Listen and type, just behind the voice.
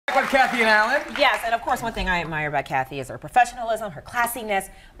With Kathy and Alan. Yes, and of course, one thing I admire about Kathy is her professionalism, her classiness,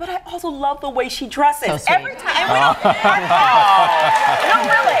 but I also love the way she dresses. So sweet. Every time. And we don't. No,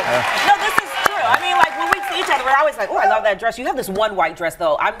 really. No, this is true. I mean, like when we see each other, we're always like, "Oh, I love that dress." You have this one white dress,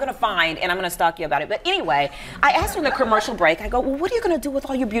 though. I'm gonna find and I'm gonna stalk you about it. But anyway, I asked her in the commercial break. I go, "Well, what are you gonna do with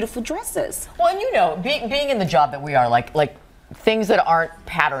all your beautiful dresses?" Well, and you know, being in the job that we are, like things that aren't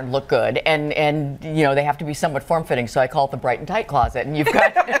patterned look good, and you know they have to be somewhat form-fitting. So I call it the bright and tight closet, and you've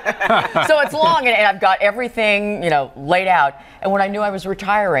got so it's long, and I've got everything laid out. And when I knew I was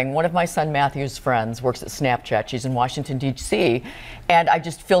retiring, one of my son Matthew's friends works at Snapchat. She's in Washington D.C., and I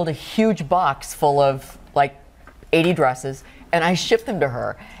just filled a huge box full of like 80 dresses, and I shipped them to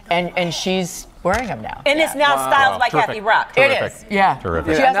her, and she's wearing them now. And it's now styled by Kathy Rock. It is, yeah.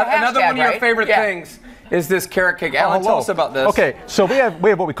 Terrific. She has a Another hashtag, one of your right? favorite things is this carrot cake. Alan, tell us about this. Okay, so we have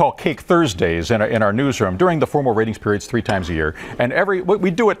what we call Cake Thursdays in our newsroom during the formal ratings periods 3 times a year, and we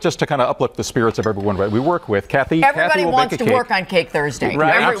do it just to kind of uplift the spirits of everyone we work with. Kathy will wants bake a to cake. work on Cake Thursday. Right,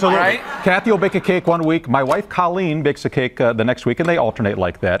 Everyone. absolutely. Right? Kathy will bake a cake one week. My wife Colleen bakes a cake the next week, and they alternate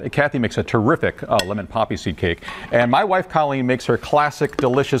like that. Kathy makes a terrific lemon poppy seed cake, and my wife Colleen makes her classic,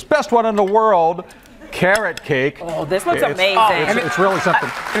 delicious, best one in the world, carrot cake. Oh, this looks amazing. It's really something.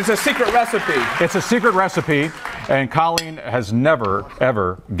 It's a secret recipe. It's a secret recipe, and Colleen has never,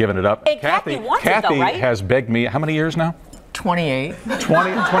 ever given it up. And Kathy wants it, though, right? has begged me, how many years now? 28.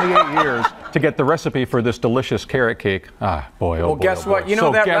 28 years to get the recipe for this delicious carrot cake. Ah, boy, oh Well, boy, guess oh boy. what? You know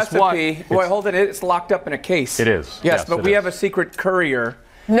So that guess recipe. what? Boy, hold it. It's locked up in a case. It is. Yes, but it we is. have a secret courier.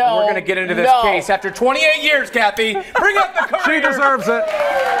 No, and we're going to get into this no. case after 28 years, Kathy. Bring up the courier. She deserves it.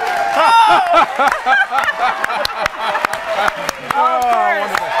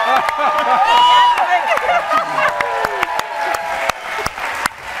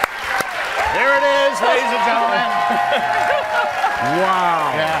 There it is, ladies and gentlemen.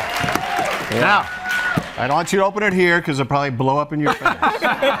 Wow. Yeah. Now, I don't want you to open it here because it'll probably blow up in your face.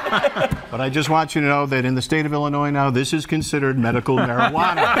 But I just want you to know that in the state of Illinois now, this is considered medical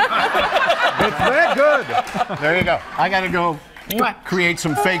marijuana. It's that good. There you go. I got to go create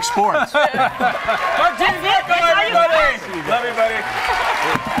some fake sports. Martine Marco, everybody. Love you, buddy.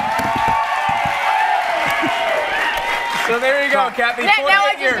 So there you go, Kathy. Now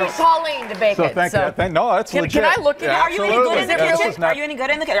I 28 years. just need Pauline to bake So it. thank you. No, that's legit. Can I look at it? Are you any good in the Absolutely. kitchen? Are you any good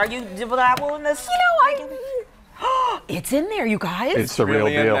in the kitchen? Are you dabble in this? It's in there, you guys. It's the real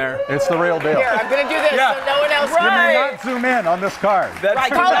really in deal. there. It's the real deal. Here, I'm going to do this Yeah. so no one else You may can. not zoom in on this card. That's Right.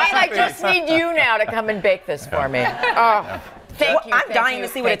 the Pauline, I recipe. just need you now to come and bake this for me. Oh, thank you. I'm thank dying you, to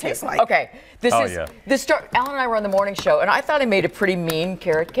see what it thank you. tastes like. Okay, Yeah. Alan and I were on the morning show, and I thought I made a pretty mean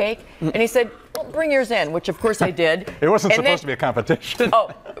carrot cake, and he said, "Well, bring yours in," which of course I did. It wasn't And supposed then- to be a competition. Oh,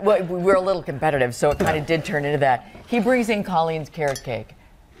 well, we were a little competitive, so it kind of did turn into that. He brings in Colleen's carrot cake.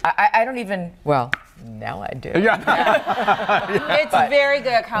 I don't even, well, now I do. Yeah. It's very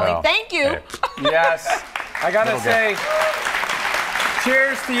good, Colleen. Well, Thank you. Yes. I got to say,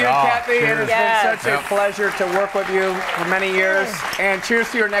 cheers to you, Kathy. It has been such a pleasure to work with you for many years. And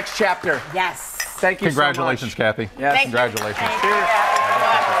cheers to your next chapter. Yes. Thank you Congratulations, so much. Kathy. Yes. Thank you. Congratulations. Cheers.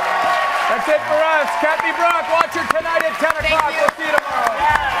 That's it for us. Kathy Brock, watch her tonight at 10 o'clock. you. We'll see you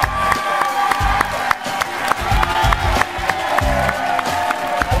tomorrow.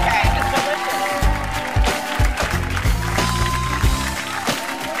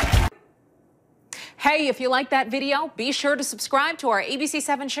 Hey, if you like that video, be sure to subscribe to our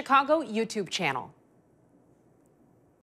ABC7 Chicago YouTube channel.